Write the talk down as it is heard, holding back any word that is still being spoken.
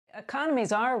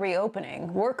Economies are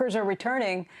reopening, workers are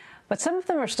returning, but some of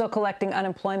them are still collecting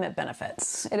unemployment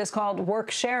benefits. It is called work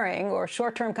sharing or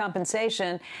short-term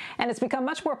compensation, and it's become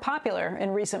much more popular in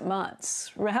recent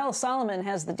months. Rahel Solomon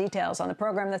has the details on the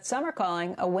program that some are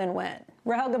calling a win-win.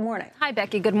 Rahel, good morning. Hi,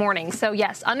 Becky. Good morning. So,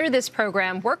 yes, under this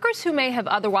program, workers who may have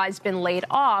otherwise been laid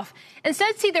off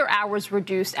instead see their hours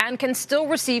reduced and can still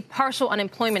receive partial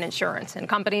unemployment insurance. And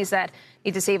companies that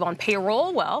need to save on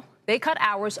payroll, well, they cut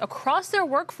hours across their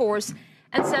workforce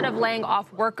instead of laying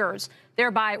off workers,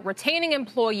 thereby retaining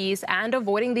employees and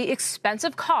avoiding the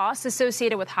expensive costs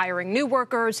associated with hiring new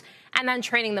workers and then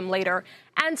training them later.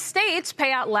 And states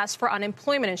pay out less for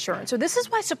unemployment insurance. So this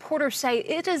is why supporters say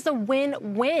it is a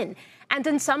win-win. And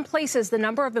in some places, the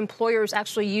number of employers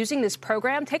actually using this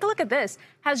program, take a look at this,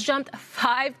 has jumped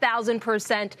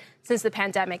 5,000% since the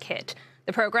pandemic hit.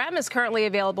 The program is currently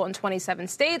available in 27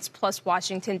 states, plus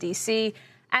Washington, D.C.,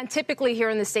 and typically here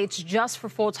in the States just for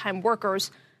full-time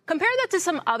workers. Compare that to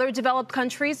some other developed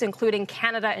countries, including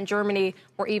Canada and Germany,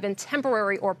 where even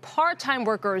temporary or part-time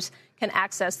workers can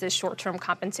access this short-term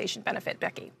compensation benefit.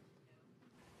 Becky.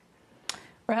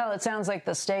 Rahel, it sounds like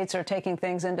the states are taking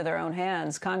things into their own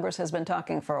hands. Congress has been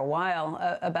talking for a while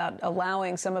about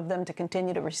allowing some of them to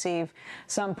continue to receive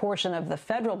some portion of the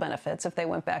federal benefits if they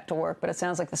went back to work. But it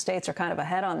sounds like the states are kind of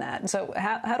ahead on that. And so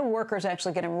how do workers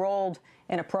actually get enrolled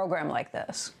in a program like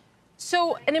this?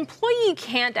 So an employee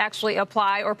can't actually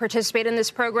apply or participate in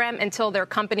this program until their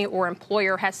company or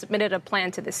employer has submitted a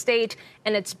plan to the state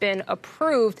and it's been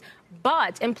approved.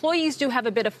 But employees do have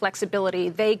a bit of flexibility.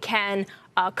 They can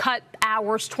cut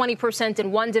hours 20%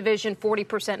 in one division,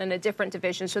 40% in a different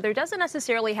division. So there doesn't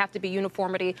necessarily have to be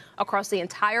uniformity across the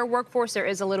entire workforce. There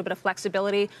is a little bit of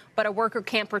flexibility, but a worker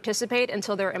can't participate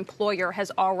until their employer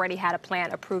has already had a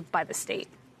plan approved by the state.